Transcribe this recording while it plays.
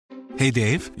Hey,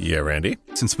 Dave. Yeah, Randy.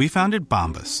 Since we founded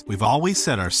Bombas, we've always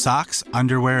said our socks,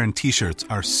 underwear, and T-shirts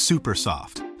are super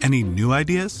soft. Any new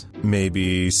ideas?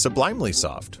 Maybe sublimely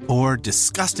soft. Or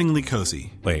disgustingly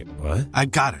cozy. Wait, what? I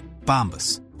got it.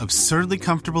 Bombas. Absurdly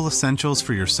comfortable essentials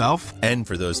for yourself and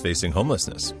for those facing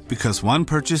homelessness. Because one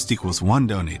purchased equals one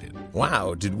donated.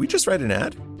 Wow, did we just write an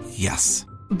ad? Yes.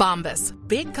 Bombas.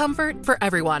 Big comfort for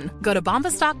everyone. Go to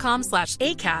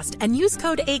bombas.com/ACAST and use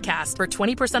code ACAST for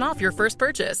 20% off your first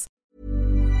purchase.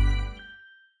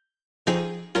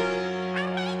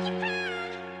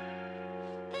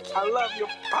 I love your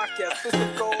podcast. This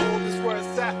is gold. This is where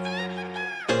it's at.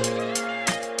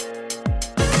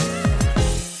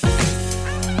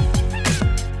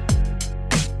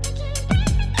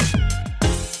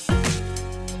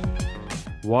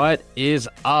 What is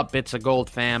up? It's a Gold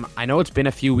fam. I know it's been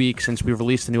a few weeks since we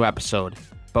released a new episode,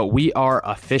 but we are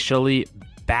officially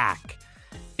back.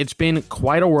 It's been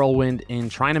quite a whirlwind in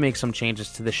trying to make some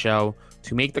changes to the show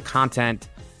to make the content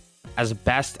as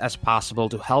best as possible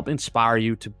to help inspire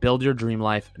you to build your dream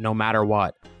life no matter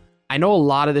what. I know a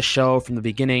lot of the show from the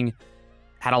beginning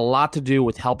had a lot to do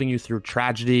with helping you through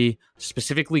tragedy,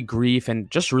 specifically grief, and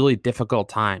just really difficult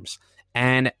times,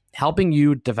 and helping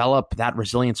you develop that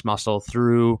resilience muscle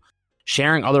through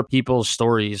sharing other people's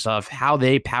stories of how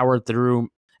they powered through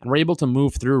and were able to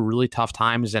move through really tough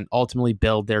times and ultimately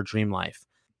build their dream life.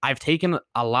 I've taken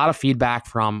a lot of feedback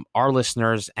from our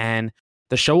listeners, and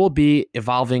the show will be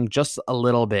evolving just a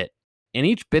little bit. In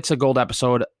each Bits of Gold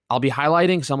episode, I'll be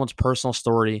highlighting someone's personal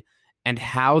story and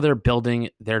how they're building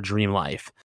their dream life.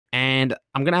 And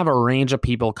I'm going to have a range of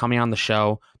people coming on the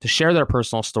show to share their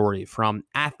personal story, from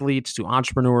athletes to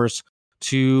entrepreneurs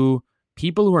to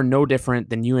people who are no different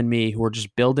than you and me, who are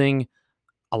just building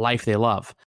a life they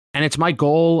love. And it's my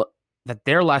goal that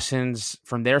their lessons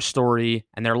from their story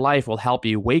and their life will help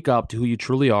you wake up to who you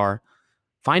truly are,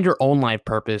 find your own life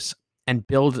purpose, and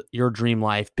build your dream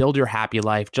life, build your happy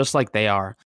life just like they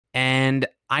are. And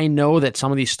I know that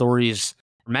some of these stories,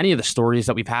 many of the stories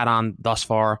that we've had on thus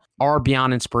far, are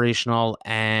beyond inspirational,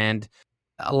 and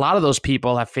a lot of those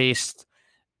people have faced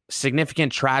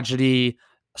significant tragedy,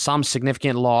 some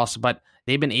significant loss, but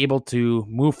they've been able to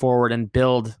move forward and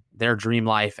build their dream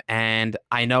life. And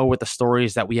I know with the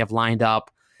stories that we have lined up,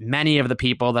 many of the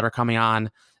people that are coming on,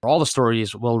 all the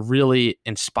stories will really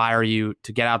inspire you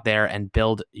to get out there and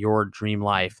build your dream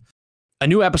life. A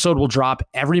new episode will drop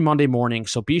every Monday morning,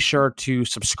 so be sure to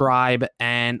subscribe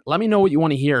and let me know what you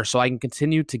want to hear so I can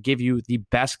continue to give you the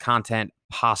best content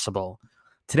possible.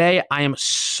 Today, I am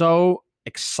so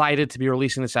excited to be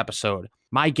releasing this episode.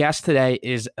 My guest today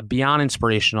is beyond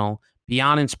inspirational,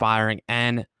 beyond inspiring,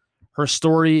 and her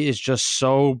story is just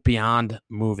so beyond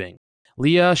moving.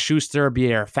 Leah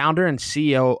Schuster-Bier, founder and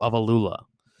CEO of Alula.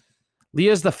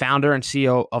 Leah is the founder and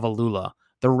CEO of Alula,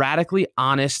 the radically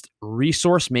honest,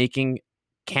 resource-making,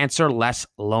 cancer less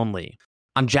lonely.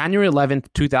 On January 11th,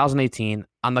 2018,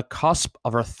 on the cusp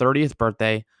of her 30th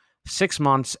birthday, 6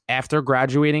 months after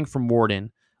graduating from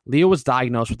Wharton, Leah was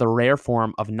diagnosed with a rare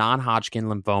form of non-Hodgkin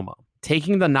lymphoma.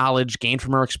 Taking the knowledge gained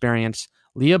from her experience,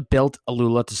 Leah built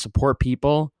Alula to support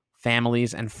people,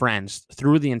 families, and friends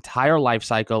through the entire life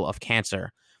cycle of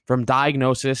cancer, from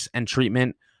diagnosis and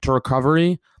treatment to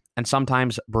recovery and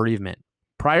sometimes bereavement.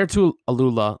 Prior to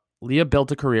Alula, Leah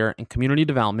built a career in community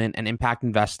development and impact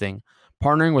investing,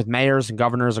 partnering with mayors and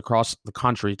governors across the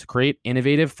country to create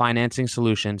innovative financing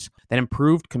solutions that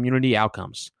improved community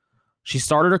outcomes. She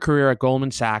started her career at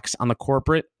Goldman Sachs on the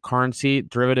corporate currency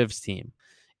derivatives team.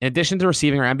 In addition to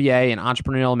receiving her MBA in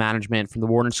entrepreneurial management from the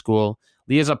Wharton School,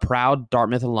 Leah is a proud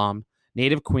Dartmouth alum,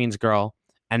 native Queens girl,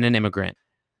 and an immigrant.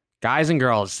 Guys and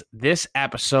girls, this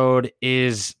episode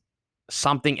is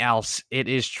something else. It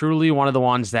is truly one of the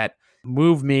ones that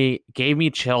moved me, gave me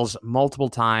chills multiple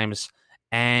times,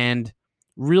 and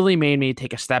really made me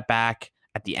take a step back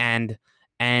at the end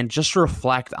and just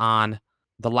reflect on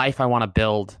the life I want to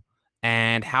build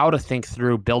and how to think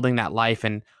through building that life,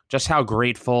 and just how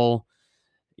grateful,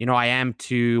 I am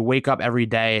to wake up every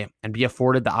day and be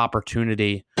afforded the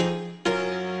opportunity.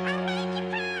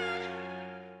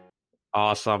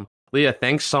 Awesome. Leah,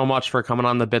 thanks so much for coming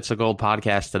on the Bits of Gold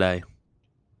podcast today.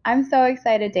 I'm so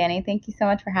excited, Danny. Thank you so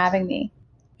much for having me.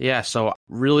 Yeah, so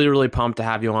really, really pumped to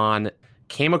have you on.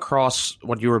 Came across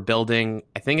what you were building.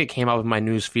 I think it came up with my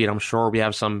news feed. I'm sure we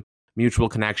have some mutual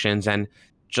connections, and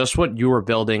just what you were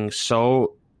building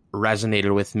so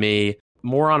resonated with me,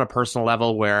 more on a personal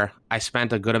level, where I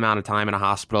spent a good amount of time in a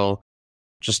hospital.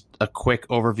 Just a quick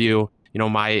overview.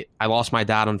 I lost my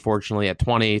dad, unfortunately, at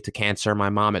 20 to cancer,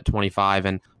 my mom at 25.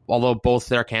 And although both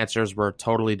their cancers were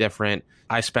totally different,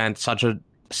 I spent such a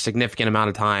significant amount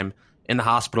of time in the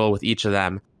hospital with each of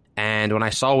them. And And when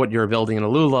I saw what you were building in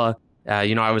Alula,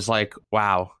 I was like,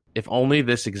 wow, if only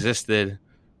this existed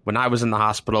when I was in the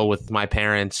hospital with my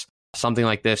parents, something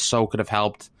like this so could have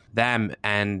helped them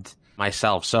and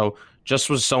myself. So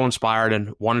just was so inspired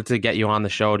and wanted to get you on the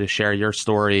show to share your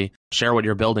story, share what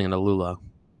you're building in Alula.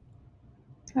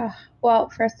 Well,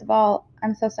 first of all,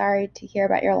 I'm so sorry to hear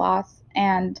about your loss,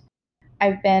 and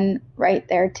I've been right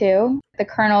there too. The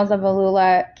kernels of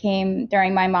Alula came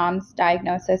during my mom's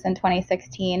diagnosis in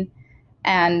 2016,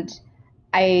 and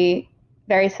I,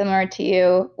 very similar to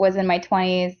you, was in my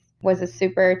 20s, was a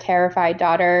super terrified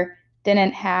daughter,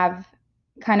 didn't have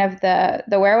kind of the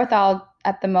wherewithal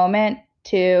at the moment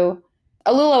to,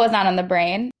 Alula was not on the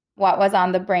brain. What was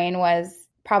on the brain was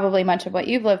probably much of what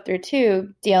you've lived through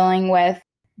too, dealing with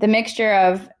the mixture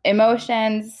of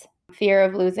emotions, fear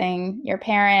of losing your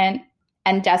parent,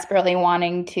 and desperately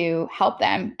wanting to help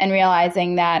them and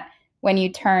realizing that when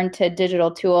you turn to digital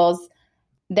tools,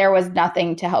 there was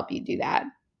nothing to help you do that.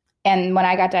 And when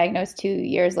I got diagnosed 2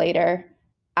 years later,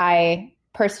 I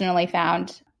personally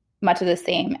found much of the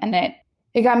same, and it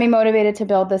got me motivated to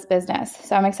build this business.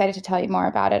 So I'm excited to tell you more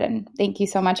about it, and thank you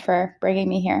so much for bringing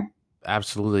me here.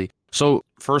 Absolutely. So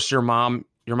first, your mom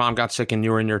got sick and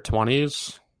you were in your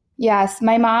 20s? Yes,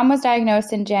 my mom was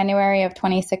diagnosed in January of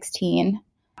 2016.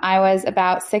 I was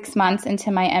about 6 months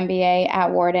into my MBA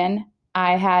at Wharton.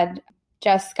 I had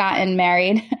just gotten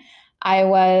married. I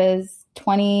was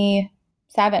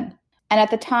 27. And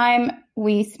at the time,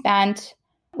 we spent,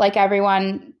 like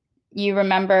everyone, you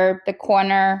remember the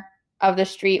corner of the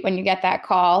street when you get that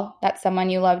call that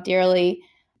someone you love dearly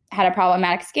had a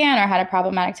problematic scan or had a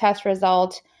problematic test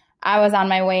result. I was on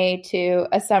my way to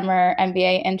a summer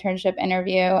MBA internship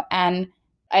interview, and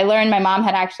I learned my mom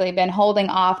had actually been holding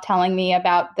off telling me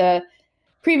about the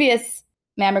previous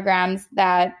mammograms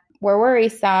that were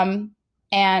worrisome,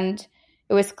 and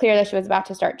it was clear that she was about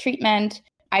to start treatment.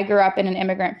 I grew up in an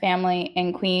immigrant family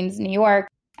in Queens, New York.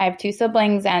 I have 2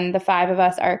 siblings, and the 5 of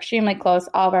us are extremely close.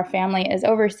 All of our family is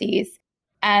overseas.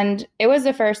 And it was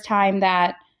the first time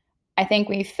that I think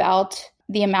we felt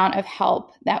the amount of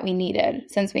help that we needed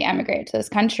since we emigrated to this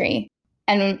country.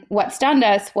 And what stunned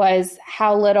us was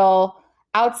how little,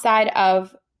 outside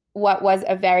of what was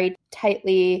a very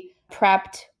tightly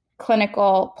prepped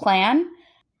clinical plan,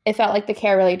 it felt like the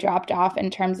care really dropped off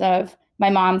in terms of my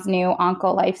mom's new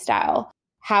onco lifestyle.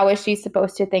 How is she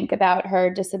supposed to think about her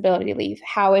disability leave?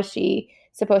 How is she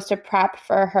supposed to prep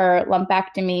for her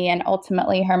lumpectomy and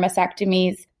ultimately her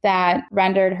mastectomies that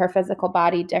rendered her physical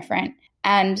body different?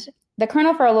 And the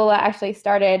kernel for Alula actually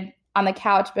started on the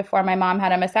couch before my mom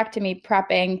had a mastectomy,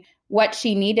 prepping what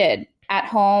she needed at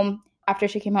home after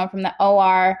she came home from the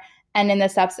OR and in the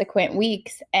subsequent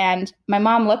weeks. And my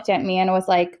mom looked at me and was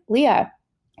like, Leah,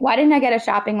 why didn't I get a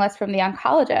shopping list from the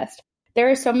oncologist?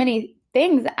 There are so many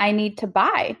things I need to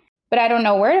buy, but I don't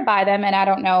know where to buy them, and I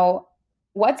don't know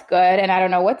what's good, and I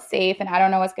don't know what's safe, and I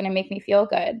don't know what's going to make me feel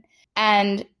good.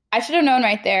 And I should have known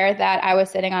right there that I was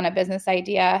sitting on a business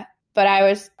idea, but I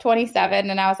was 27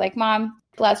 and I was like, Mom,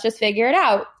 let's just figure it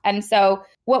out. And so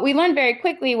what we learned very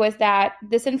quickly was that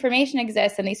this information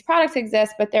exists and these products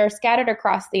exist, but they're scattered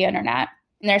across the internet,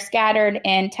 and they're scattered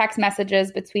in text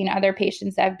messages between other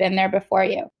patients that have been there before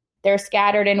you. They're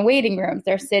scattered in waiting rooms.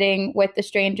 They're sitting with the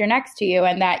stranger next to you,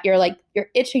 and that you're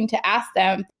itching to ask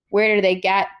them, where do they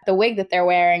get the wig that they're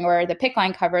wearing, or the PICC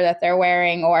line cover that they're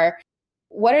wearing, or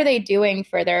what are they doing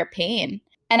for their pain?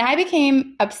 And I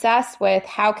became obsessed with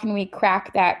how can we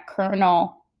crack that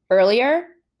kernel earlier,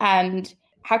 and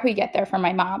how can we get there for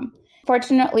my mom?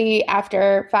 Fortunately,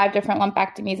 after 5 different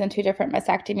lumpectomies and 2 different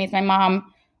mastectomies, my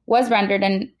mom was rendered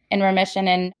in remission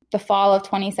in the fall of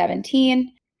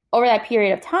 2017. Over that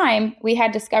period of time, we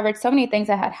had discovered so many things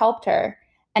that had helped her,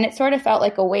 and it sort of felt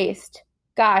like a waste.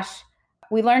 Gosh,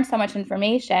 we learned so much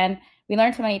information. We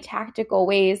learned so many tactical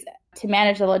ways to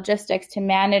manage the logistics, to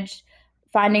manage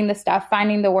finding the stuff,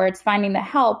 finding the words, finding the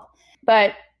help,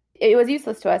 but it was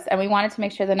useless to us, and we wanted to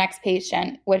make sure the next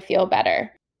patient would feel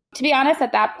better. To be honest,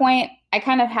 at that point, I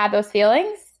kind of had those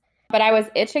feelings, but I was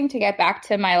itching to get back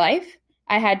to my life.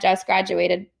 I had just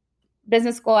graduated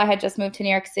business school. I had just moved to New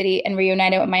York City and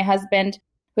reunited with my husband,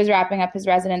 who was wrapping up his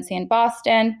residency in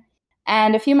Boston.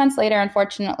 And a few months later,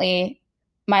 unfortunately,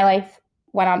 my life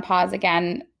went on pause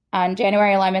again. On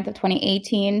January 11th of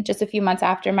 2018, just a few months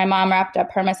after my mom wrapped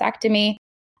up her mastectomy,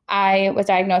 I was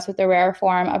diagnosed with a rare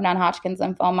form of non-Hodgkin's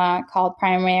lymphoma called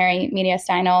primary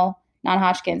mediastinal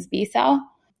non-Hodgkin's B-cell.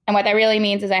 And what that really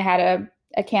means is I had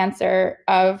a cancer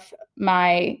of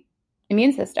my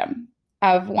immune system,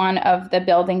 of one of the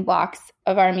building blocks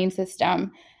of our immune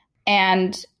system.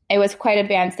 And it was quite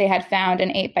advanced. They had found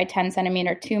an 8 by 10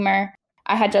 centimeter tumor.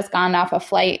 I had just gone off a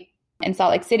flight in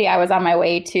Salt Lake City. I was on my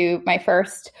way to my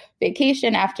first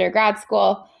vacation after grad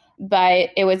school, but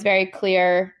it was very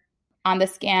clear on the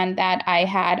scan that I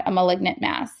had a malignant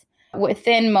mass.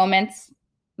 Within moments,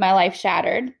 my life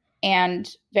shattered, and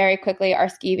very quickly our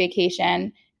ski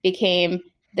vacation became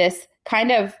this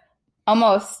kind of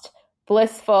almost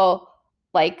blissful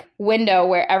window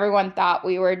where everyone thought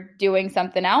we were doing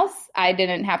something else. I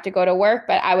didn't have to go to work,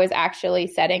 but I was actually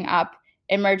setting up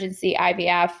emergency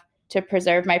IVF to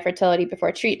preserve my fertility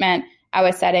before treatment. I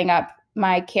was setting up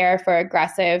my care for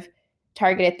aggressive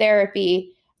targeted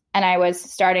therapy, and I was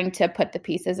starting to put the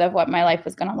pieces of what my life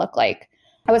was going to look like.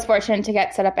 I was fortunate to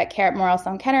get set up at care at Memorial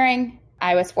Sloan Kettering.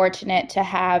 I was fortunate to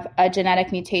have a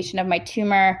genetic mutation of my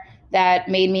tumor that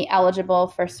made me eligible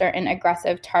for certain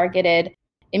aggressive targeted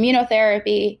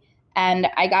immunotherapy, and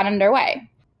I got underway.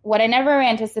 What I never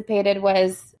anticipated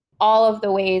was all of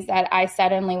the ways that I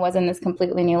suddenly was in this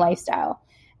completely new lifestyle.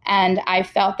 And I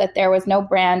felt that there was no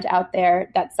brand out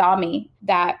there that saw me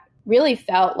that really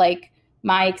felt like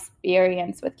my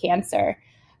experience with cancer.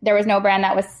 There was no brand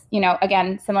that was,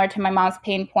 again, similar to my mom's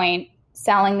pain point,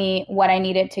 selling me what I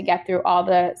needed to get through all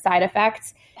the side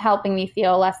effects, helping me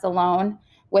feel less alone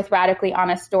with radically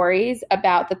honest stories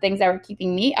about the things that were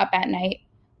keeping me up at night.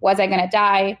 Was I going to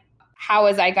die? How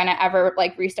was I going to ever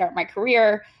restart my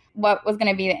career? What was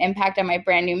going to be the impact on my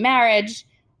brand new marriage?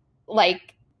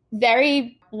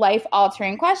 Very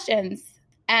life-altering questions.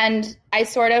 And I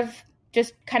sort of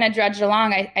just kind of drudged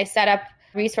along. I set up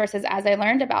resources as I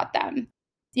learned about them.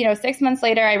 6 months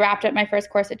later, I wrapped up my first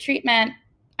course of treatment.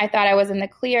 I thought I was in the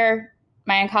clear.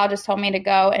 My oncologist told me to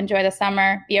go enjoy the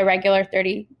summer, be a regular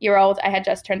 30-year-old. I had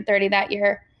just turned 30 that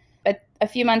year. But a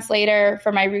few months later,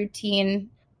 for my routine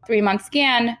 3-month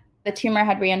scan, the tumor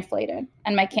had reinflated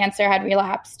and my cancer had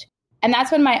relapsed. And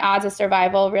that's when my odds of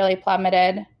survival really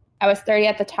plummeted. I was 30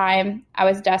 at the time. I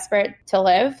was desperate to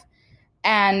live.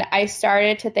 And I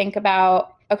started to think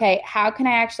about, okay, how can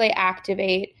I actually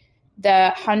activate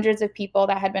the hundreds of people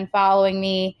that had been following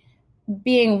me,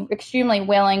 being extremely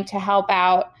willing to help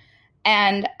out.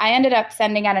 And I ended up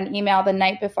sending out an email the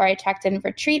night before I checked in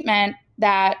for treatment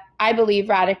that I believe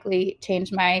radically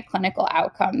changed my clinical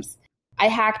outcomes. I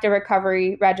hacked a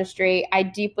recovery registry. I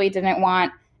deeply didn't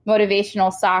want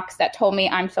motivational socks that told me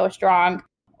I'm so strong,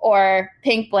 or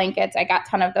pink blankets. I got a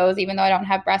ton of those, even though I don't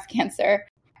have breast cancer.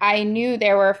 I knew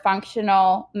there were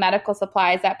functional medical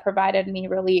supplies that provided me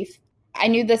relief. I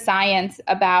knew the science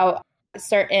about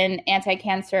certain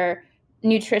anti-cancer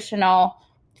nutritional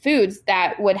foods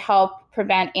that would help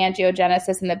prevent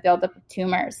angiogenesis and the buildup of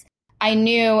tumors. I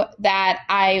knew that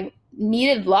I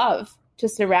needed love to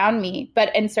surround me,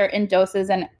 but in certain doses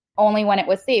and only when it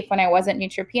was safe, when I wasn't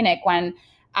neutropenic, when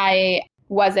I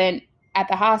wasn't at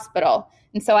the hospital.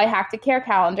 And so I hacked a care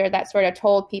calendar that sort of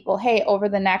told people, hey, over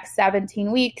the next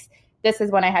 17 weeks, this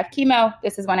is when I have chemo,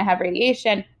 this is when I have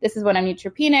radiation, this is when I'm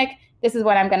neutropenic, this is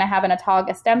when I'm going to have an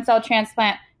autologous stem cell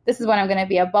transplant, this is when I'm going to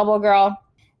be a bubble girl.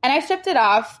 And I shipped it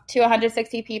off to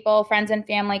 160 people, friends and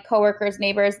family, coworkers,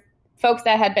 neighbors, folks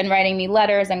that had been writing me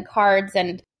letters and cards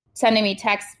and sending me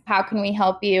texts, how can we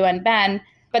help you? And Ben.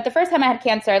 But the first time I had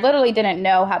cancer, I literally didn't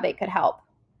know how they could help.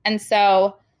 And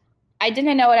so I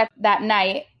didn't know it that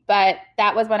night, but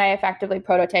that was when I effectively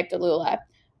prototyped Alula.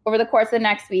 Over the course of the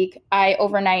next week, I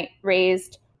overnight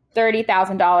raised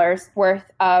 $30,000 worth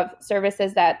of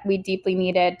services that we deeply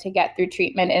needed to get through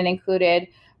treatment. It included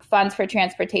funds for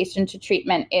transportation to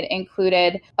treatment. It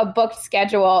included a booked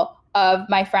schedule of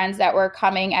my friends that were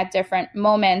coming at different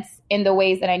moments in the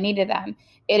ways that I needed them.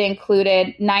 It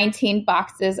included 19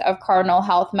 boxes of Cardinal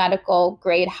Health medical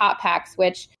grade hot packs,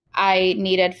 which I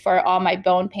needed for all my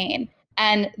bone pain.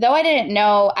 And though I didn't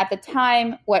know at the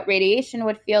time what radiation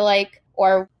would feel like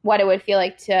or what it would feel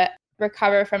like to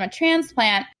recover from a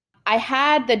transplant, I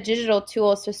had the digital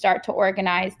tools to start to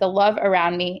organize the love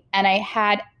around me, and I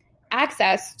had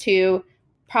access to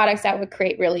products that would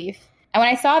create relief. And when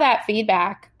I saw that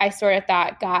feedback, I sort of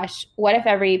thought, gosh, what if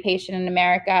every patient in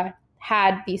America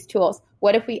had these tools?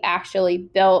 What if we actually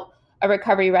built a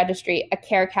recovery registry, a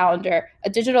care calendar, a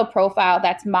digital profile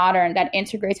that's modern, that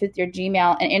integrates with your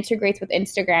Gmail and integrates with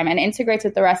Instagram and integrates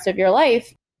with the rest of your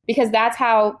life? Because that's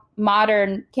how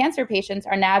modern cancer patients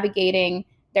are navigating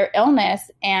their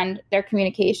illness and their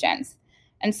communications.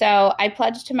 And so I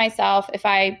pledged to myself, if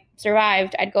I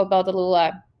survived, I'd go build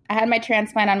Alula. I had my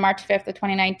transplant on March 5th of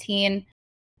 2019.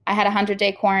 I had a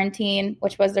 100-day quarantine,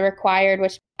 which was the required,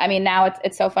 now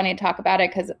it's so funny to talk about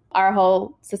it because our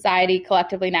whole society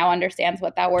collectively now understands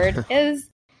what that word is.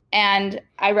 And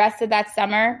I rested that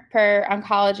summer per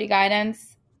oncology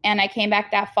guidance. And I came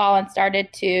back that fall and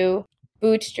started to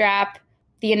bootstrap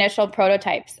the initial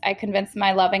prototypes. I convinced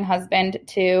my loving husband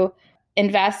to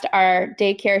invest our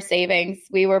daycare savings.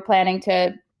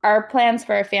 Our plans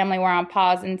for a family were on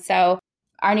pause. And so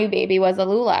our new baby was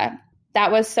Alula.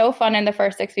 That was so fun in the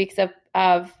first 6 weeks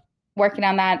of working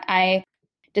on that. I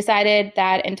decided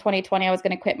that in 2020, I was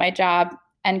going to quit my job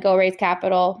and go raise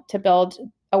capital to build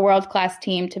a world-class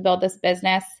team to build this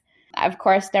business. I, of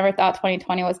course, never thought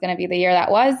 2020 was going to be the year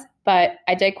that was, but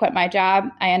I did quit my job.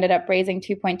 I ended up raising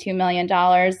 $2.2 million.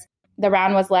 The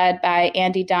round was led by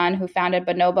Andy Dunn, who founded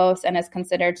Bonobos and is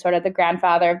considered sort of the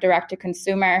grandfather of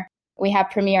direct-to-consumer. We have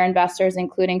premier investors,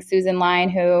 including Susan Lyne,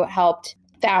 who helped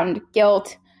found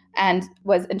Gilt and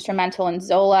was instrumental in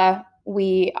Zola.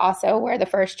 We also were the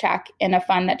first check in a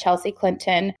fund that Chelsea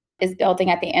Clinton is building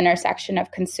at the intersection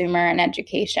of consumer and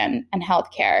education and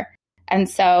healthcare. And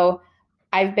so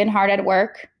I've been hard at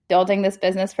work building this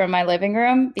business from my living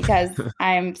room because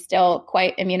I'm still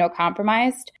quite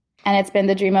immunocompromised. And it's been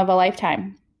the dream of a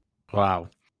lifetime. Wow.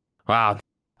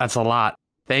 That's a lot.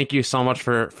 Thank you so much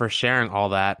for sharing all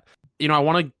that. I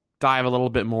want to dive a little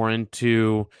bit more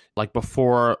into, like,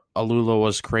 before Alula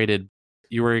was created,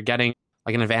 you were getting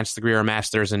like an advanced degree or a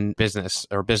master's in business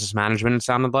or business management, it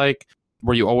sounded like.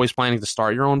 Were you always planning to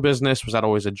start your own business? Was that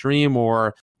always a dream,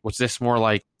 or was this more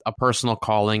like a personal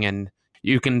calling, and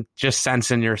you can just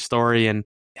sense in your story and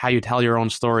how you tell your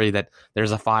own story that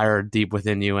there's a fire deep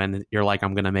within you and you're like,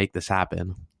 I'm going to make this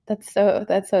happen? That's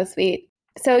so sweet.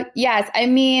 So yes, I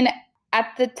mean,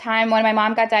 at the time when my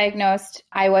mom got diagnosed,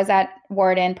 I was at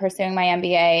Wharton pursuing my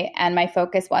MBA, and my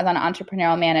focus was on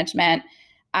entrepreneurial management.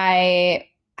 I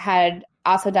had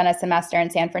also done a semester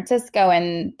in San Francisco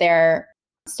in their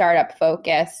startup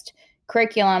focused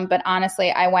curriculum. But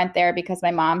honestly, I went there because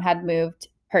my mom had moved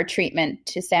her treatment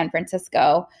to San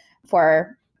Francisco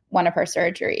for one of her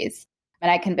surgeries.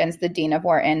 And I convinced the dean of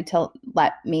Wharton to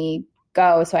let me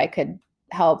go so I could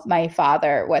help my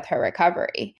father with her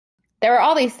recovery. There were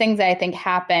all these things that I think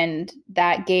happened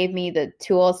that gave me the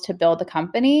tools to build a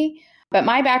company. But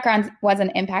my background was in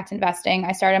impact investing.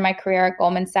 I started my career at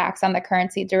Goldman Sachs on the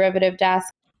currency derivative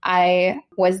desk. I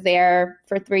was there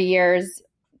for 3 years,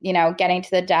 getting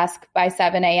to the desk by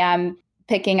 7 a.m.,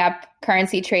 picking up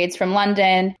currency trades from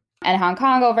London and Hong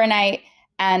Kong overnight.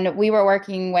 And we were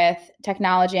working with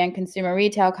technology and consumer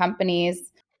retail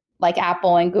companies like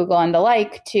Apple and Google and the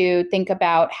like to think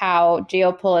about how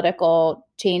geopolitical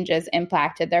changes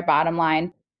impacted their bottom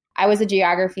line. I was a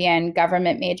geography and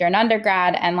government major in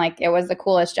undergrad, and it was the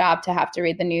coolest job to have to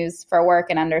read the news for work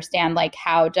and understand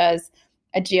how does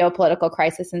a geopolitical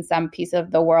crisis in some piece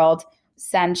of the world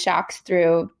send shocks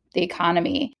through the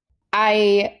economy.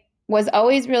 I was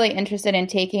always really interested in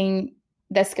taking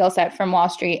the skill set from Wall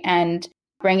Street and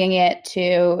bringing it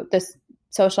to the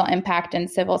social impact and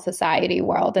civil society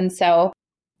world. And so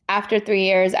after 3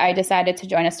 years, I decided to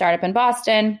join a startup in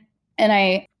Boston, and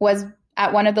I was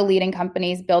at one of the leading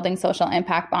companies building social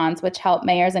impact bonds, which help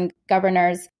mayors and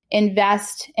governors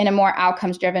invest in a more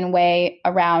outcomes-driven way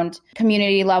around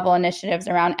community-level initiatives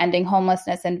around ending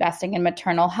homelessness, investing in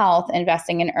maternal health,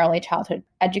 investing in early childhood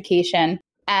education.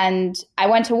 And I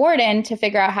went to Wharton to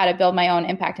figure out how to build my own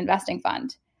impact investing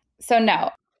fund. So no,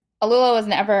 Alula was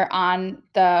never on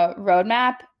the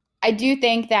roadmap. I do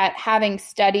think that having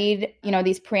studied,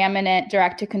 these preeminent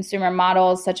direct-to-consumer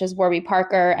models such as Warby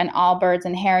Parker and Allbirds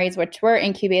and Harry's, which were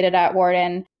incubated at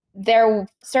Wharton, there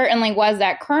certainly was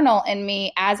that kernel in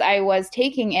me as I was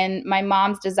taking in my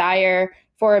mom's desire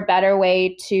for a better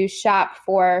way to shop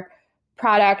for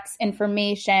products,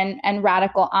 information, and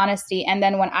radical honesty. And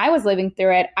then when I was living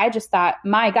through it, I just thought,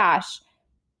 my gosh,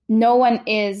 no one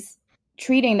is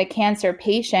treating the cancer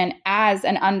patient as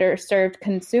an underserved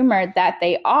consumer that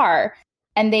they are.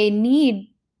 And they need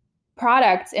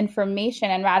products, information,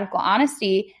 and radical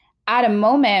honesty at a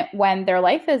moment when their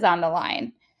life is on the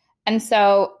line. And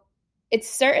so it's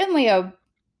certainly a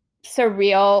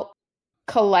surreal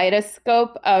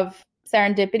kaleidoscope of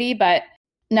serendipity. But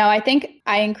no, I think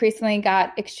I increasingly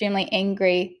got extremely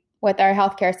angry with our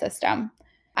healthcare system.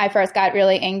 I first got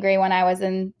really angry when I was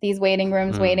in these waiting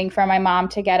rooms waiting for my mom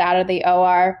to get out of the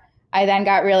OR. I then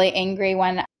got really angry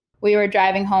when we were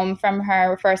driving home from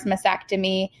her first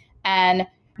mastectomy and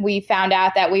we found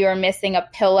out that we were missing a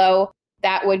pillow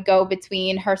that would go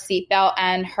between her seatbelt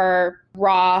and her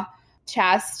raw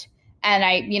chest. And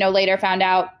I, later found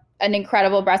out an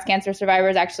incredible breast cancer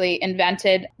survivors actually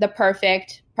invented the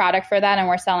perfect product for that, and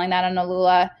we're selling that on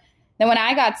Alula. Then when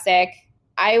I got sick,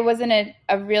 I was in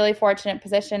a really fortunate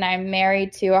position. I'm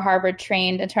married to a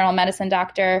Harvard-trained internal medicine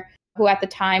doctor who at the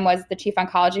time was the chief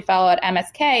oncology fellow at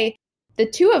MSK. The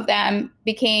two of them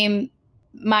became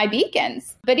my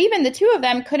beacons. But even the two of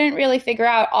them couldn't really figure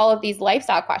out all of these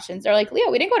lifestyle questions. They're like, Leah,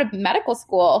 we didn't go to medical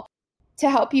school to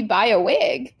help you buy a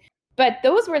wig. But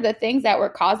those were the things that were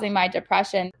causing my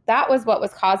depression. That was what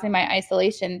was causing my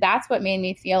isolation. That's what made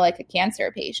me feel like a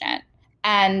cancer patient.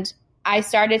 And I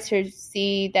started to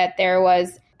see that there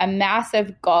was a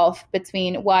massive gulf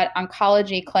between what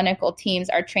oncology clinical teams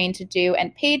are trained to do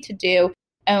and paid to do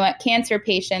and what cancer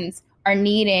patients are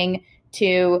needing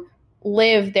to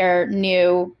live their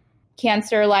new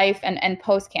cancer life and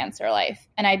post-cancer life.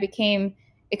 And I became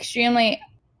extremely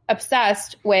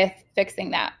obsessed with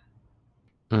fixing that.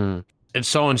 It's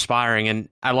so inspiring. And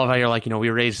I love how you're like, we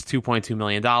raised $2.2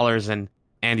 million and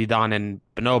Andy Dunn and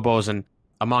Bonobos and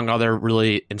among other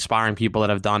really inspiring people that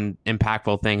have done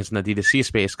impactful things in the D2C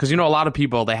space. Because, a lot of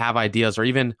people, they have ideas or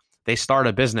even they start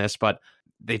a business, but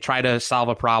they try to solve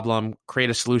a problem, create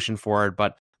a solution for it,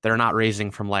 but they're not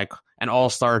raising from like an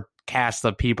all-star cast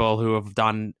of people who have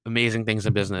done amazing things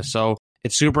in business. So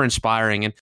it's super inspiring.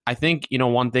 And I think,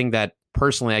 one thing that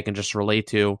personally I can just relate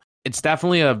to, it's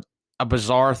definitely a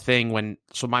bizarre thing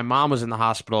so my mom was in the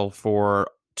hospital for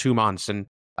 2 months. And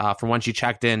from when she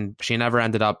checked in, she never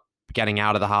ended up getting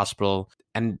out of the hospital.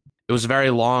 And it was very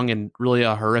long and really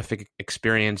a horrific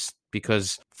experience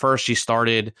because first she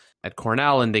started at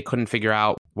Cornell and they couldn't figure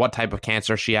out what type of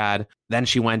cancer she had. Then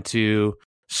she went to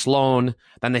Sloan.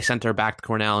 Then they sent her back to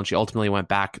Cornell and she ultimately went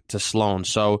back to Sloan.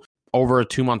 So over a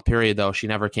 2-month period, though, she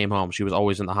never came home. She was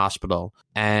always in the hospital.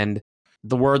 And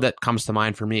the word that comes to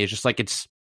mind for me is just like it's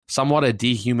somewhat a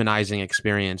dehumanizing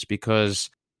experience because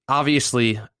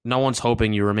obviously no one's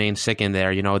hoping you remain sick in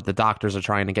there. The doctors are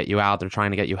trying to get you out. They're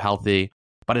trying to get you healthy.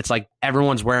 But it's like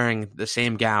everyone's wearing the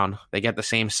same gown. They get the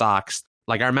same socks.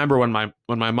 Like I remember when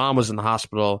my mom was in the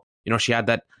hospital, she had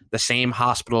the same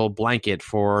hospital blanket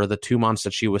for the 2 months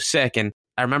that she was sick. And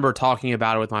I remember talking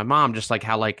about it with my mom, just like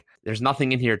how like there's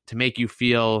nothing in here to make you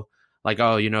feel like,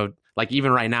 oh, like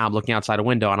even right now I'm looking outside a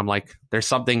window and I'm like, there's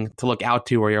something to look out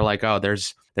to where you're like, oh,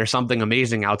 there's something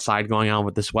amazing outside going on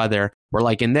with this weather. Where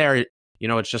like in there,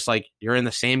 it's just like you're in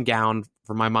the same gown.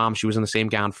 For my mom, she was in the same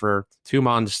gown for 2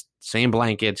 months, same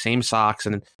blanket, same socks.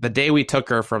 And the day we took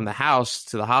her from the house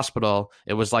to the hospital,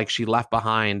 it was like she left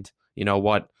behind,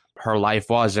 what her life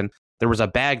was. And there was a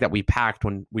bag that we packed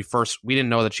when we didn't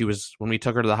know that when we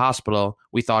took her to the hospital,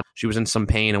 we thought she was in some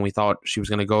pain and we thought she was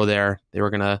going to go there. They were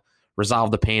going to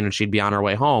resolve the pain and she'd be on her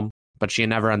way home, but she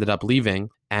never ended up leaving.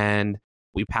 And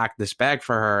we packed this bag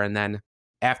for her. And then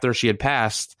after she had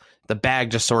passed, the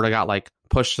bag just sort of got like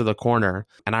pushed to the corner.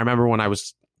 And I remember when I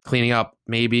was cleaning up,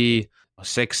 maybe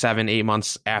 6, 7, 8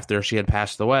 months after she had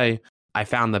passed away, I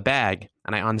found the bag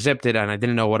and I unzipped it and I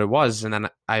didn't know what it was. And then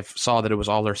I saw that it was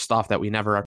all her stuff that we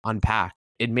never unpacked.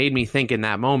 It made me think in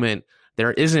that moment,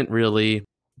 there isn't really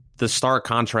the stark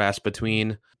contrast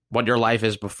between what your life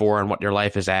is before and what your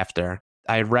life is after.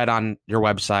 I read on your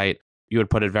website, you would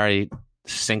put it very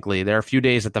succinctly. There are a few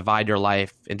days that divide your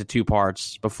life into 2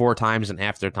 parts, before times and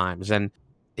after times. And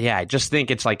yeah, I just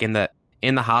think it's like in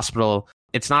the hospital,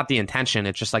 it's not the intention.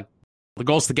 It's just like the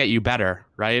goal is to get you better,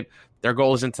 right? Their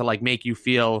goal isn't to like make you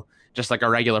feel just like a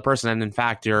regular person. And in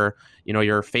fact, you're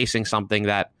facing something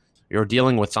that you're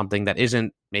dealing with something that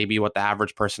isn't maybe what the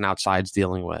average person outside's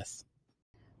dealing with.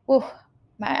 Ooh,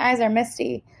 my eyes are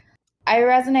misty. I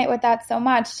resonate with that so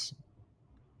much.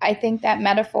 I think that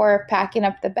metaphor of packing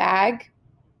up the bag,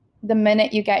 the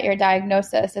minute you get your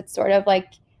diagnosis, it's sort of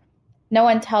like no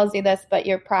one tells you this, but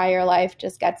your prior life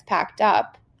just gets packed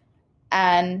up.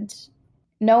 And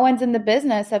no one's in the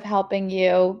business of helping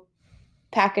you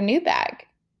pack a new bag.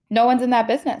 No one's in that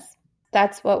business.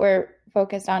 That's what we're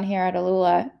focused on here at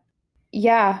Alula.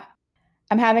 Yeah,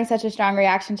 I'm having such a strong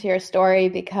reaction to your story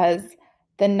because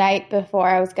the night before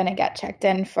I was going to get checked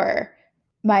in for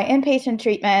my inpatient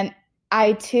treatment,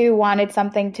 I too wanted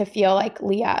something to feel like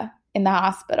Leah in the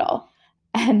hospital.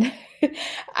 And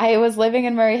I was living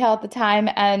in Murray Hill at the time,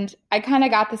 and I kind of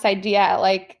got this idea at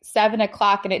like 7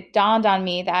 o'clock, and it dawned on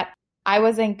me that I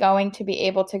wasn't going to be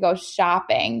able to go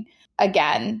shopping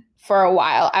again for a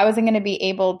while. I wasn't going to be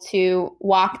able to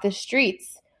walk the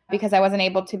streets because I wasn't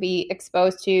able to be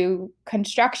exposed to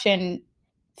construction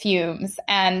fumes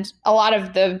and a lot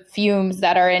of the fumes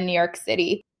that are in New York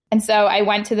City. And so I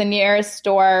went to the nearest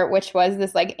store, which was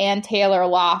this like Ann Taylor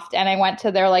loft, and I went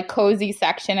to their like cozy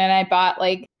section and I bought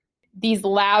like these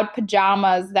loud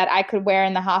pajamas that I could wear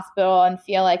in the hospital and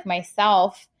feel like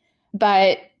myself.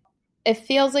 But it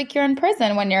feels like you're in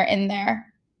prison when you're in there.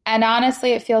 And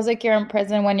honestly, it feels like you're in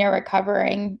prison when you're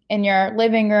recovering in your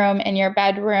living room, in your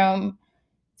bedroom,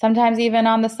 sometimes even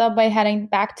on the subway heading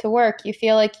back to work. You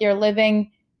feel like you're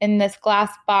living in this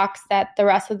glass box that the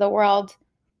rest of the world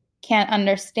can't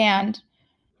understand.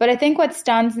 But I think what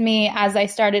stuns me as I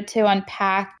started to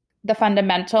unpack the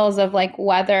fundamentals of like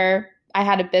whether I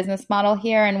had a business model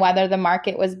here and whether the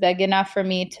market was big enough for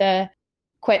me to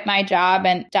quit my job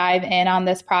and dive in on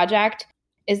this project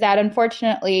is that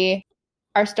unfortunately,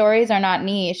 our stories are not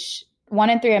niche. 1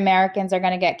 in 3 Americans are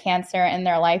going to get cancer in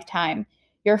their lifetime.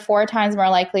 You're 4 times more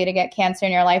likely to get cancer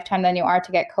in your lifetime than you are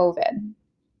to get COVID.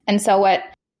 And so what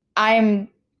I'm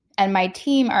and my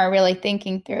team are really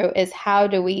thinking through is how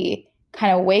do we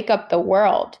kind of wake up the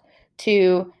world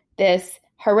to this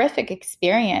horrific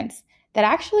experience that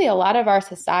actually a lot of our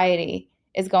society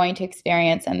is going to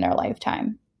experience in their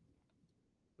lifetime.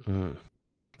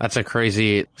 That's a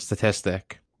crazy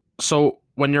statistic. So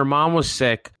when your mom was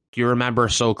sick, do you remember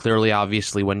so clearly,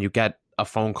 obviously, when you get a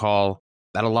phone call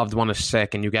that a loved one is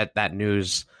sick and you get that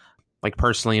news? Like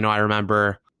personally, I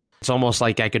remember it's almost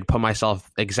like I could put myself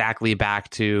exactly back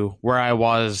to where I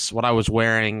was, what I was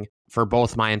wearing for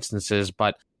both my instances.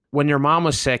 But when your mom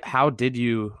was sick, how did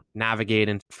you navigate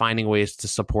in finding ways to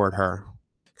support her?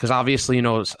 Because obviously,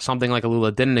 something like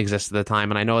Alula didn't exist at the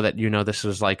time. And I know that, this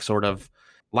was like sort of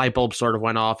light bulb sort of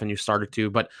went off and you started to,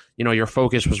 but your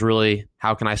focus was really,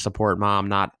 how can I support mom?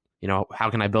 Not, how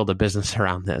can I build a business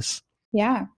around this?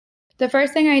 Yeah. The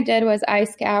first thing I did was I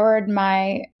scoured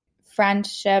my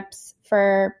friendships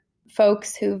for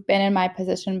folks who've been in my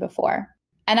position before.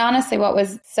 And honestly, what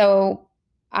was so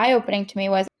eye-opening to me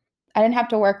was I didn't have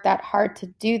to work that hard to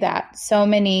do that. So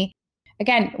many,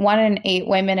 again, 1 in 8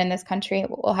 women in this country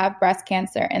will have breast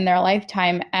cancer in their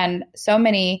lifetime. And so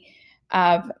many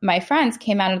of my friends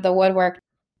came out of the woodwork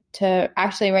to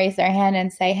actually raise their hand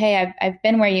and say, hey, I've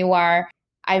been where you are.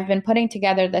 I've been putting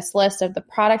together this list of the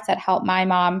products that helped my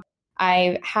mom.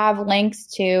 I have links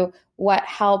to what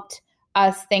helped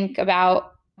us think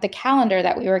about the calendar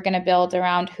that we were going to build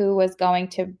around who was going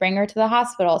to bring her to the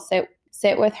hospital,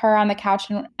 sit with her on the couch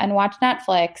and watch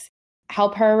Netflix,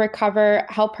 help her recover,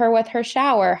 help her with her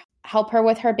shower, help her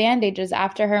with her bandages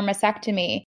after her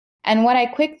mastectomy. And what I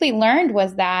quickly learned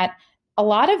was that a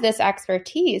lot of this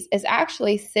expertise is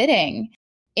actually sitting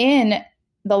in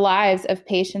the lives of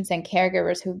patients and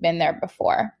caregivers who've been there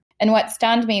before. And what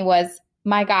stunned me was,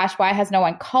 my gosh, why has no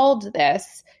one called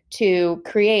this to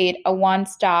create a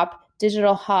one-stop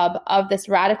digital hub of this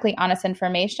radically honest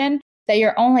information that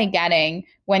you're only getting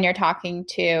when you're talking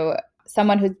to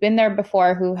someone who's been there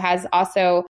before, who has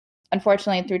also,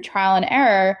 unfortunately, through trial and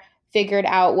error, figured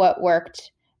out what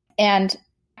worked. And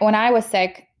when I was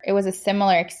sick, it was a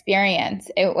similar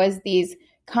experience. It was these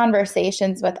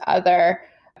conversations with other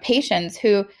patients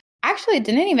who actually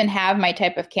didn't even have my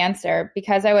type of cancer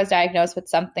because I was diagnosed with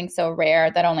something so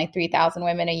rare that only 3,000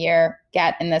 women a year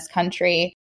get in this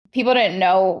country. People didn't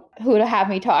know who to have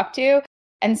me talk to.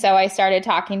 And so I started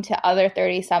talking to other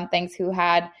 30-somethings who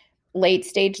had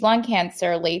late-stage lung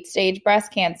cancer, late-stage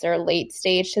breast cancer,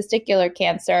 late-stage testicular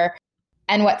cancer.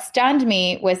 And what stunned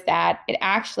me was that it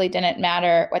actually didn't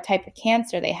matter what type of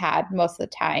cancer they had most of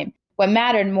the time. What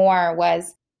mattered more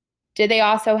was, did they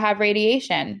also have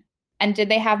radiation? And did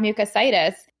they have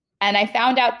mucositis? And I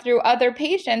found out through other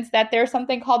patients that there's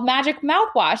something called magic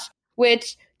mouthwash,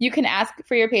 which you can ask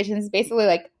for your patients, basically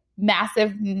like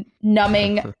massive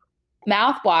numbing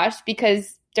mouthwash,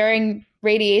 because during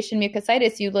radiation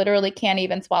mucositis, you literally can't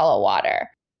even swallow water.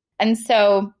 And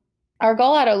so our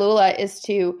goal at Alula is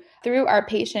to, through our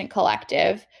patient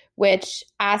collective, which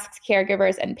asks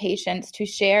caregivers and patients to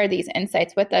share these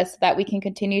insights with us so that we can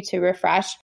continue to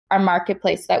refresh our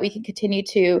marketplace, so that we can continue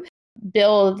to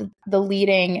build the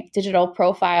leading digital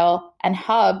profile and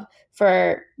hub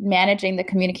for managing the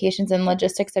communications and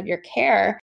logistics of your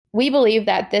care. We believe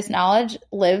that this knowledge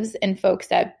lives in folks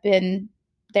that have been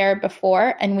there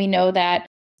before, and we know that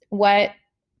what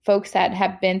folks that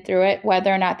have been through it,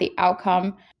 whether or not the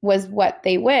outcome was what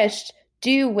they wished,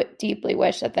 do deeply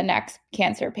wish that the next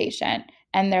cancer patient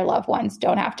and their loved ones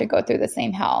don't have to go through the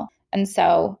same hell. And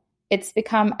so it's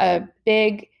become a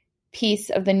big piece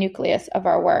of the nucleus of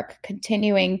our work,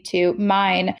 continuing to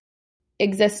mine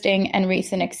existing and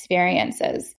recent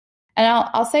experiences. And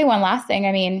I'll say one last thing.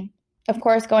 I mean, of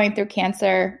course, going through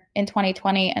cancer in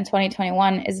 2020 and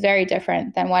 2021 is very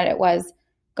different than what it was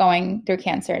going through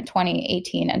cancer in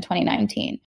 2018 and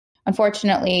 2019.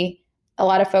 Unfortunately, a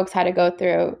lot of folks had to go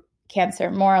through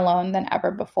cancer more alone than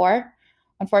ever before.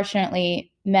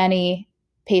 Unfortunately, many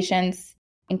patients,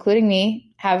 including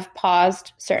me, have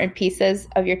paused certain pieces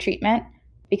of your treatment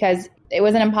because it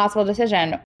was an impossible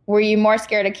decision. Were you more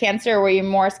scared of cancer or were you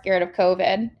more scared of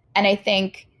COVID? And I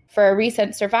think for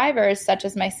recent survivors such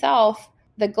as myself,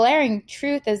 the glaring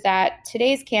truth is that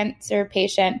today's cancer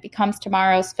patient becomes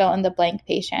tomorrow's fill-in-the-blank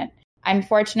patient. I'm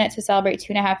fortunate to celebrate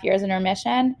 2.5 years in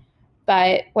remission,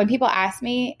 but when people ask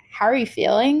me, how are you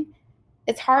feeling?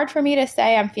 It's hard for me to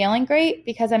say I'm feeling great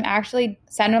because I'm actually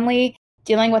suddenly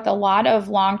dealing with a lot of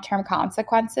long-term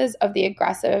consequences of the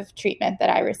aggressive treatment that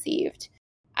I received.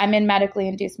 I'm in medically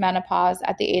induced menopause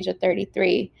at the age of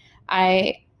 33.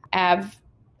 I have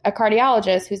a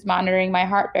cardiologist who's monitoring my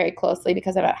heart very closely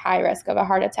because I'm at high risk of a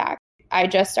heart attack. I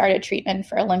just started treatment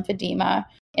for lymphedema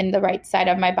in the right side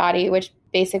of my body, which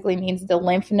basically means the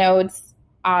lymph nodes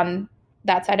on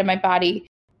that side of my body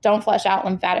don't flush out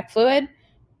lymphatic fluid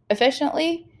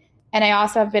efficiently. And I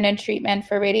also have been in treatment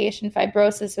for radiation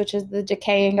fibrosis, which is the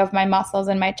decaying of my muscles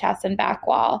in my chest and back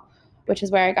wall, which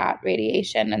is where I got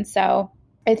radiation. And so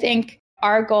I think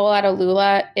our goal at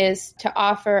Alula is to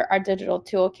offer our digital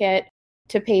toolkit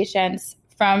to patients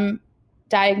from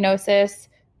diagnosis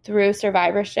through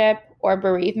survivorship or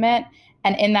bereavement.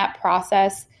 And in that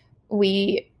process,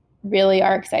 we really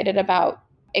are excited about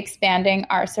expanding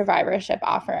our survivorship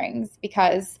offerings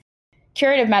because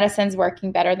curative medicine is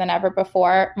working better than ever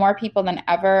before. More people than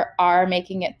ever are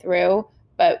making it through,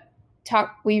 but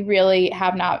we really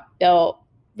have not built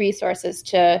resources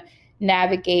to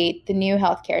navigate the new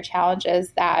healthcare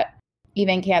challenges that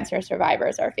even cancer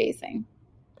survivors are facing.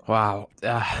 Wow.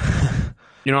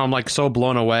 I'm like so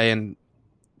blown away and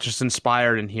just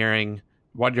inspired in hearing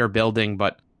what you're building,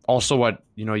 but also what,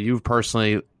 you've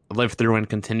personally lived through and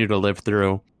continue to live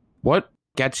through. What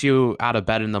gets you out of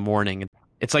bed in the morning?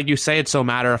 It's like you say it so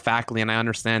matter-of-factly, and I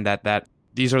understand that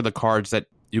these are the cards that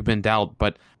you've been dealt,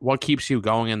 but what keeps you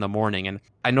going in the morning? And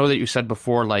I know that you said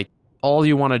before, like, all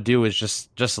you want to do is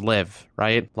just live,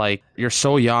 right? Like, you're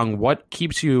so young. What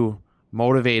keeps you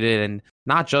motivated, and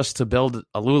not just to build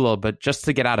Alula, but just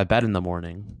to get out of bed in the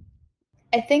morning?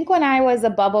 I think when I was a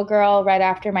bubble girl right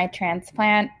after my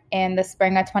transplant in the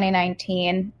spring of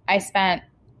 2019, I spent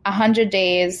 100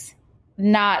 days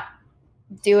not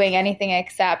doing anything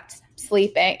except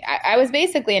sleeping. I was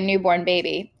basically a newborn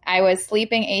baby. I was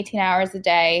sleeping 18 hours a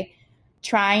day,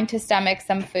 trying to stomach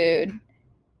some food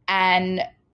and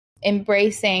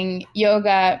embracing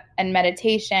yoga and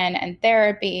meditation and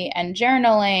therapy and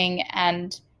journaling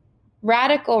and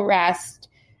radical rest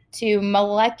to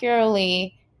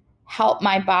molecularly help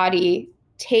my body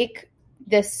take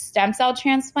this stem cell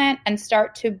transplant and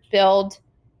start to build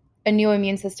a new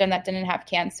immune system that didn't have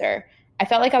cancer. I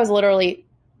felt like I was literally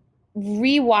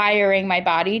rewiring my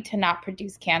body to not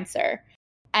produce cancer.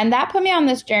 And that put me on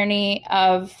this journey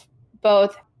of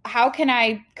both how can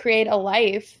I create a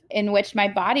life in which my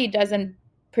body doesn't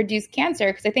produce cancer?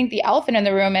 Because I think the elephant in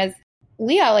the room is,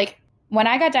 Leah, like when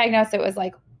I got diagnosed, it was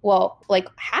like, well, like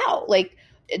how? Like,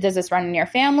 does this run in your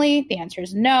family? The answer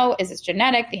is no. Is this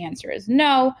genetic? The answer is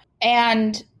no.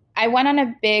 And I went on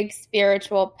a big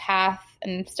spiritual path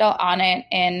and still on it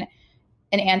in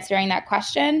answering that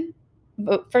question.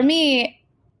 But for me,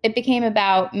 it became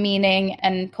about meaning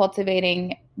and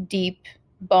cultivating deep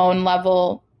bone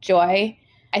level joy.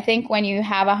 I think when you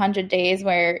have 100 days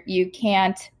where you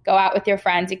can't go out with your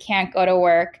friends, you can't go to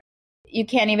work, you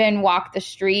can't even walk the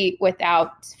street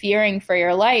without fearing for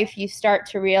your life, you start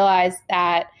to realize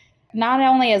that not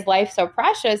only is life so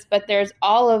precious, but there's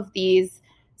all of these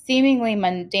seemingly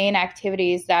mundane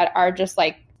activities that are just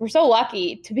like, we're so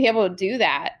lucky to be able to do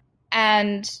that.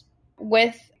 And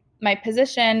with my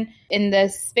position in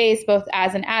this space, both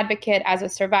as an advocate, as a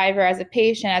survivor, as a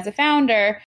patient, as a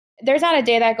founder, there's not a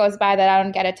day that goes by that I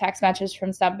don't get a text message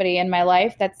from somebody in my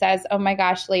life that says, oh my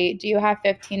gosh, Lee, do you have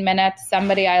 15 minutes?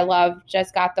 Somebody I love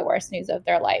just got the worst news of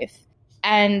their life.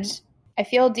 And I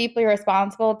feel deeply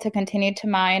responsible to continue to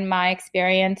mine my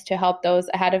experience to help those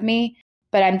ahead of me.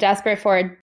 But I'm desperate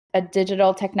for a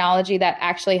digital technology that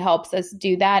actually helps us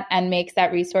do that and makes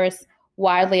that resource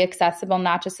widely accessible,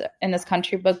 not just in this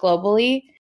country, but globally.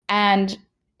 And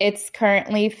it's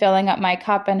currently filling up my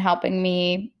cup and helping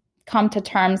me come to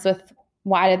terms with,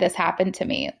 why did this happen to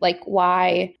me? Like,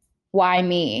 why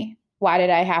me? Why did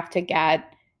I have to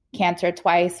get cancer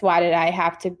twice? Why did I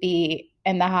have to be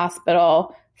in the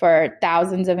hospital for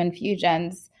thousands of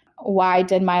infusions? Why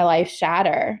did my life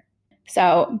shatter?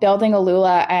 So building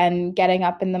Alula and getting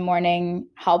up in the morning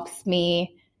helps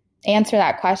me answer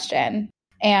that question.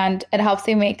 And it helps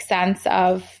me make sense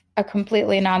of a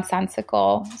completely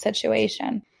nonsensical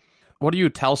situation. What do you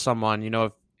tell someone,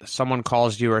 if someone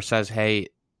calls you or says, hey,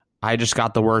 I just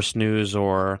got the worst news,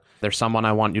 or there's someone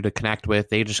I want you to connect with,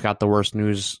 they just got the worst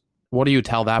news. What do you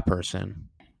tell that person?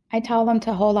 I tell them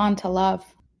to hold on to love.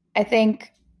 I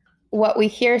think what we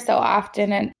hear so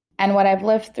often and what I've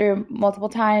lived through multiple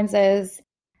times is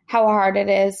how hard it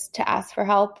is to ask for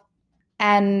help.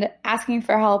 And asking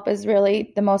for help is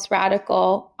really the most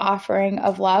radical offering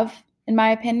of love, in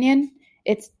my opinion.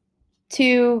 It's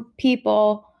two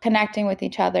people connecting with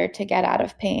each other to get out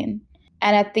of pain.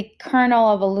 And at the kernel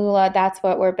of Alula, that's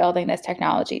what we're building this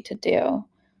technology to do.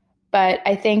 But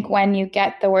I think when you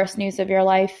get the worst news of your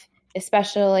life,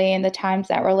 especially in the times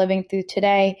that we're living through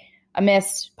today,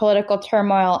 amidst political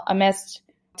turmoil, amidst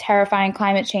terrifying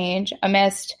climate change,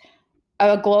 amidst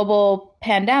a global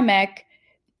pandemic,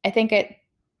 I think it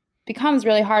becomes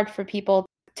really hard for people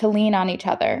to lean on each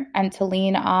other and to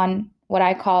lean on what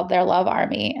I call their love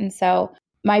army. And so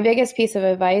my biggest piece of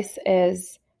advice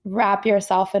is wrap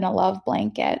yourself in a love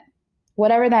blanket,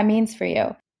 whatever that means for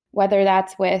you, whether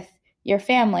that's with your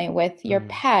family, with your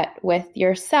pet, with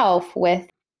yourself, with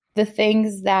the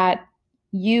things that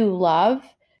you love,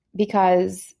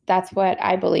 because that's what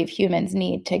I believe humans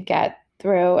need to get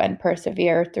through and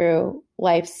persevere through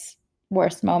life's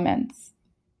worst moments.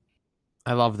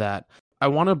 I love that. I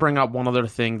want to bring up one other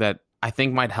thing that I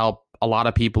think might help a lot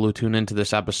of people who tune into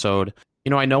this episode.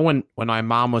 I know when my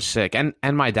mom was sick and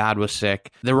my dad was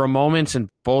sick, there were moments in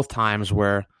both times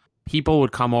where people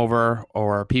would come over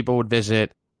or people would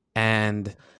visit,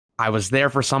 and I was there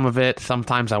for some of it.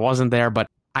 Sometimes I wasn't there, but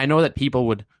I know that people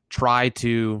would try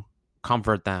to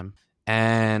comfort them.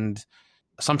 And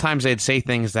sometimes they'd say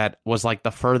things that was like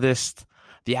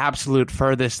the absolute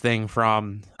furthest thing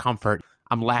from comfort.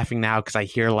 I'm laughing now because I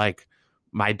hear like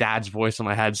my dad's voice in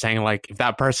my head saying like, if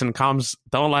that person comes,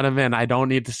 don't let him in. I don't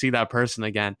need to see that person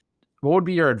again. What would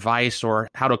be your advice or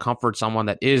how to comfort someone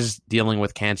that is dealing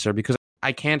with cancer? Because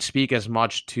I can't speak as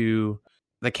much to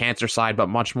the cancer side, but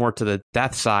much more to the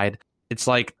death side. It's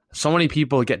like so many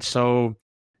people get so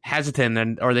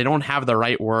hesitant or they don't have the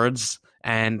right words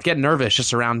and get nervous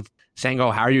just around saying,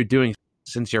 oh, how are you doing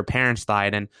since your parents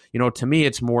died? And, to me,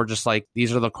 it's more just like,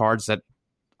 these are the cards that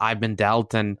I've been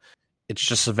dealt, and it's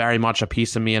just very much a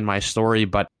piece of me and my story.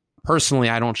 But personally,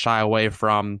 I don't shy away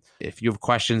from, if you have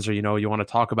questions or, you want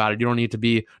to talk about it, you don't need to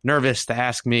be nervous to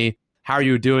ask me, how are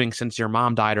you doing since your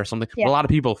mom died or something? Yeah. But a lot of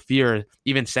people fear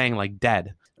even saying like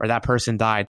dead or that person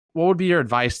died. What would be your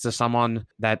advice to someone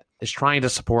that is trying to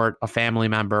support a family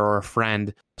member or a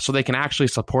friend so they can actually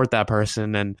support that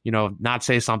person and, not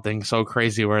say something so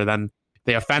crazy where then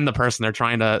they offend the person they're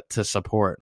trying to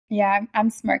support? Yeah,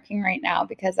 I'm smirking right now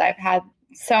because I've had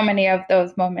so many of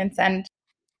those moments, and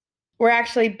we're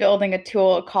actually building a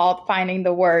tool called Finding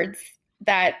the Words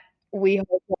that we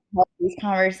hope will help these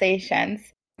conversations.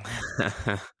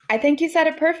 I think you said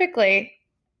it perfectly.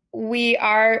 We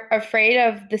are afraid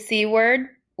of the C word.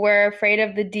 We're afraid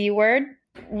of the D word.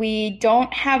 We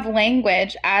don't have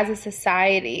language as a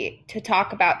society to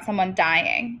talk about someone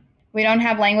dying. We don't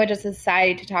have language as a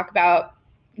society to talk about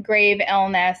grave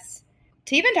illness,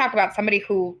 to even talk about somebody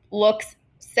who looks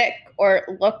sick or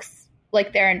looks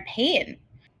like they're in pain.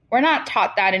 We're not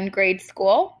taught that in grade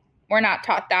school. We're not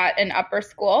taught that in upper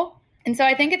school. And so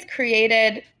I think it's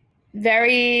created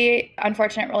very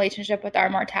unfortunate relationship with our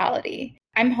mortality.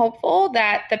 I'm hopeful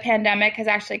that the pandemic has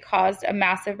actually caused a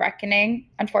massive reckoning.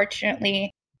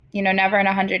 Unfortunately, never in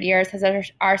 100 years has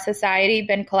our society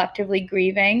been collectively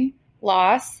grieving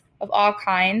loss of all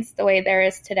kinds the way there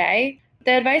is today.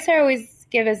 The advice I always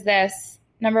give is this.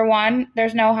 Number one,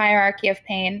 there's no hierarchy of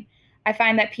pain. I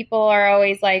find that people are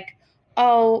always like,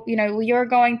 oh, you're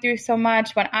going through so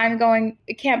much when I'm going,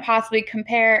 it can't possibly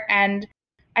compare. And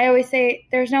I always say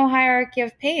there's no hierarchy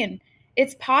of pain.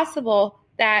 It's possible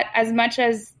that as much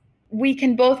as we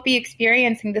can both be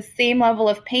experiencing the same level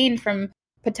of pain from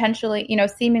potentially,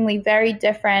 seemingly very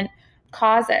different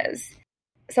causes.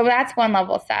 So that's one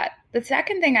level set. The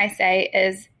second thing I say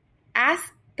is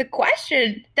ask the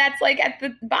question that's like at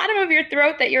the bottom of your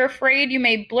throat that you're afraid you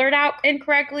may blurt out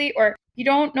incorrectly or you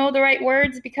don't know the right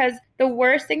words, because the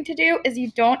worst thing to do is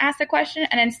you don't ask the question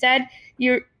and instead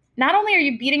you're not only are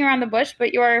you beating around the bush,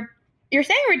 but you're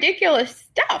saying ridiculous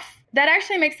stuff that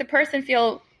actually makes the person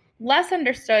feel less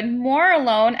understood, more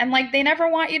alone, and like they never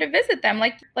want you to visit them,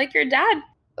 like your dad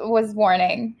was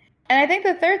warning. And I think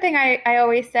the third thing I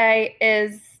always say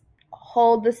is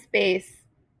hold the space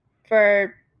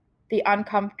for the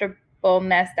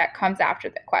uncomfortableness that comes after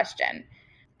the question.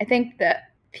 I think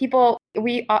that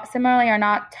we similarly are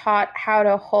not taught how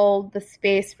to hold the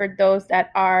space for those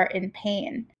that are in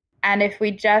pain. And if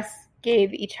we just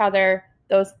gave each other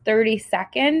those 30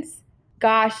 seconds,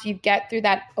 gosh, you get through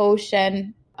that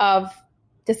ocean of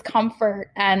discomfort.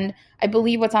 And I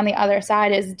believe what's on the other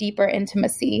side is deeper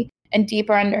intimacy and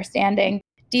deeper understanding,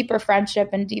 deeper friendship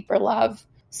and deeper love.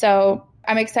 So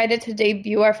I'm excited to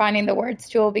debut our Finding the Words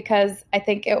tool because I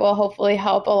think it will hopefully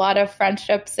help a lot of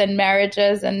friendships and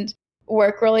marriages and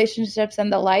work relationships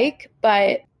and the like.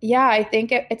 But yeah, I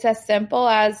think it's as simple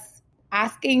as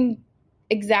asking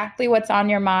exactly what's on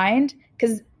your mind,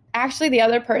 because actually the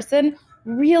other person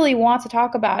really wants to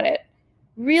talk about it,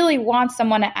 really wants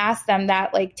someone to ask them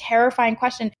that like terrifying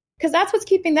question, because that's what's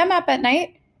keeping them up at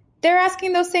night. they're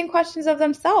asking those same questions of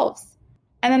themselves.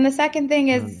 And then the second thing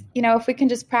is, if we can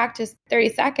just practice 30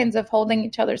 seconds of holding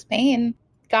each other's pain,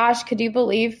 gosh, could you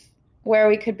believe where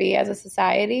we could be as a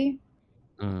society?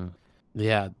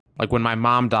 Yeah. Like when my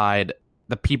mom died,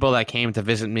 the people that came to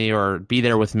visit me or be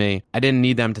there with me, I didn't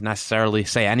need them to necessarily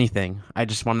say anything. I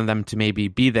just wanted them to maybe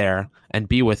be there and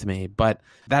be with me. But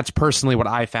that's personally what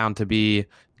I found to be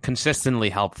consistently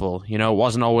helpful. It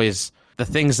wasn't always the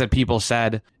things that people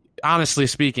said. Honestly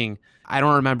speaking, I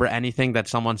don't remember anything that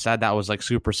someone said that was like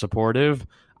super supportive.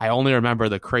 I only remember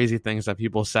the crazy things that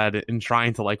people said in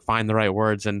trying to like find the right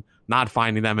words and not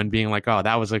finding them and being like, oh,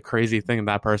 that was a crazy thing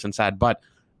that person said. But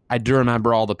I do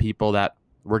remember all the people that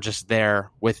were just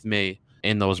there with me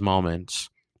in those moments.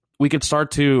 We could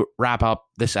start to wrap up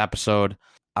this episode.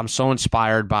 I'm so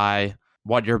inspired by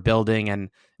what you're building and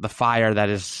the fire that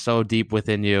is so deep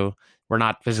within you. We're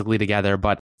not physically together,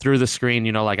 but through the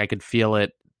screen, like I could feel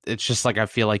it. It's just like I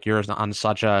feel like you're on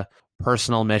such a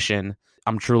personal mission.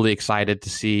 I'm truly excited to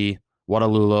see what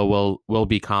Alula will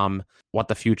become, what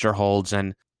the future holds,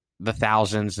 and the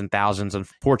thousands and thousands,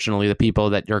 unfortunately, the people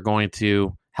that you're going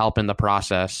to help in the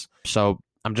process. So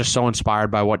I'm just so inspired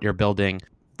by what you're building.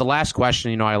 The last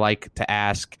question, I like to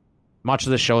ask, much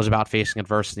of the show is about facing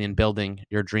adversity and building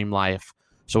your dream life.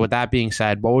 So with that being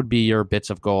said, what would be your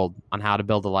bits of gold on how to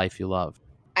build a life you love?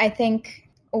 I think,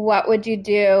 what would you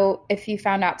do if you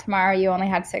found out tomorrow you only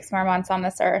had 6 more months on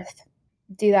this earth?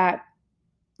 Do that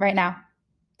right now,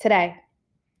 today,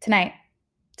 tonight,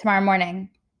 tomorrow morning.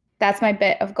 That's my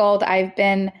bit of gold. I've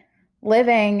been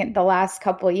living the last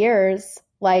couple years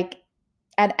like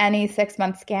at any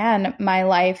 6-month scan, my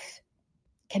life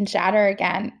can shatter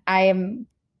again. I am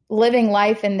living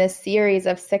life in this series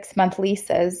of 6-month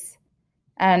leases.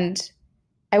 And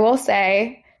I will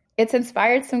say it's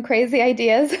inspired some crazy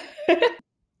ideas.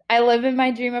 I live in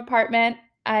my dream apartment.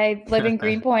 I live in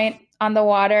Greenpoint on the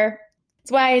water.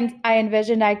 It's why I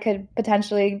envisioned I could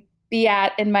potentially be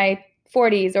at in my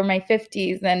 40s or my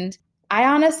 50s. And I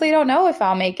honestly don't know if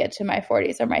I'll make it to my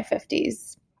 40s or my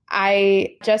 50s.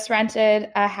 I just rented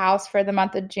a house for the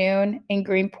month of June in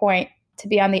Greenpoint to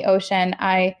be on the ocean.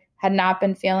 I had not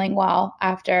been feeling well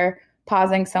after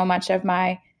pausing so much of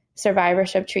my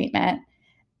survivorship treatment.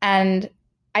 And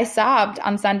I sobbed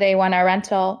on Sunday when our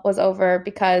rental was over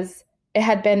because it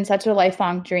had been such a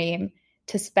lifelong dream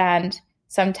to spend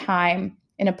some time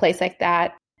in a place like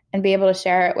that and be able to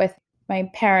share it with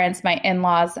my parents, my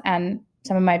in-laws, and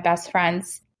some of my best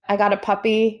friends. I got a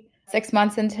puppy 6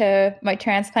 months into my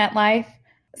transplant life.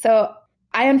 So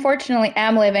I unfortunately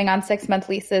am living on 6-month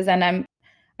leases, and I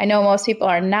know most people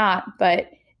are not, but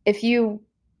if you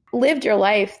lived your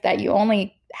life that you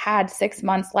only had 6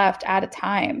 months left at a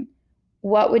time,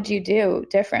 what would you do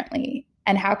differently?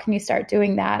 And how can you start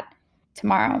doing that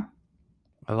tomorrow?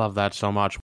 I love that so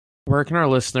much. Where can our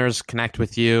listeners connect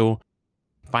with you,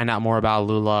 find out more about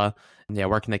Alula, and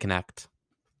where can they connect?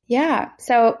 Yeah,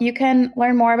 so you can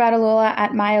learn more about Alula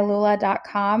at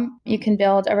myalula.com. You can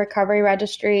build a recovery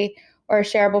registry or a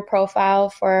shareable profile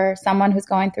for someone who's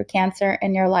going through cancer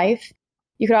in your life.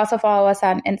 You could also follow us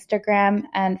on Instagram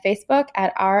and Facebook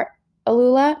at our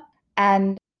Alula.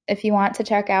 And if you want to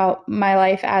check out my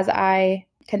life as I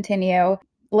continue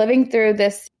living through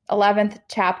this 11th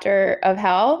chapter of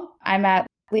hell, I'm at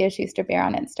Leah Schuster Beer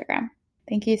on Instagram.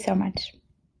 Thank you so much.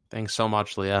 Thanks so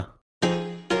much, Leah.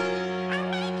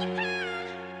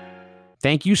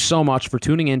 Thank you so much for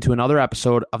tuning in to another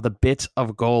episode of the Bits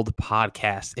of Gold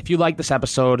podcast. If you like this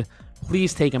episode,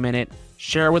 please take a minute,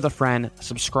 share it with a friend,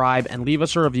 subscribe, and leave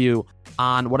us a review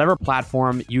on whatever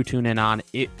platform you tune in on.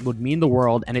 It would mean the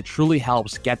world, and it truly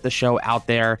helps get the show out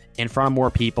there in front of more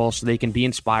people so they can be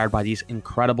inspired by these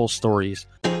incredible stories.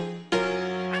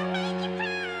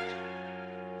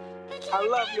 I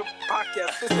love your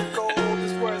podcast. Bits of Gold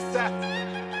is where it's at.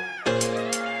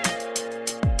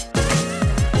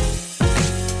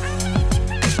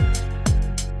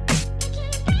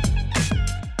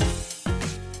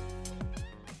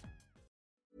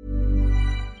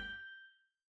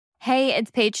 Hey, it's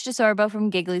Paige DeSorbo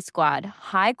from Giggly Squad.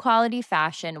 High quality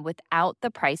fashion without the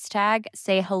price tag.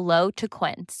 Say hello to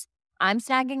Quince. I'm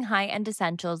snagging high-end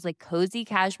essentials like cozy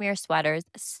cashmere sweaters,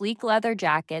 sleek leather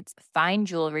jackets, fine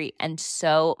jewelry, and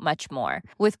so much more.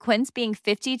 With Quince being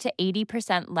 50 to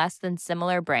 80% less than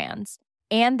similar brands.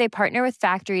 And they partner with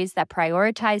factories that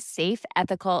prioritize safe,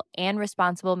 ethical, and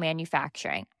responsible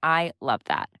manufacturing. I love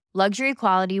that. Luxury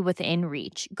quality within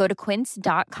reach. Go to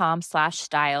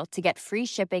quince.com/style to get free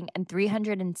shipping and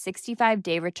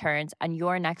 365-day returns on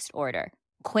your next order.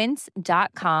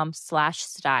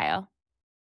 Quince.com/style.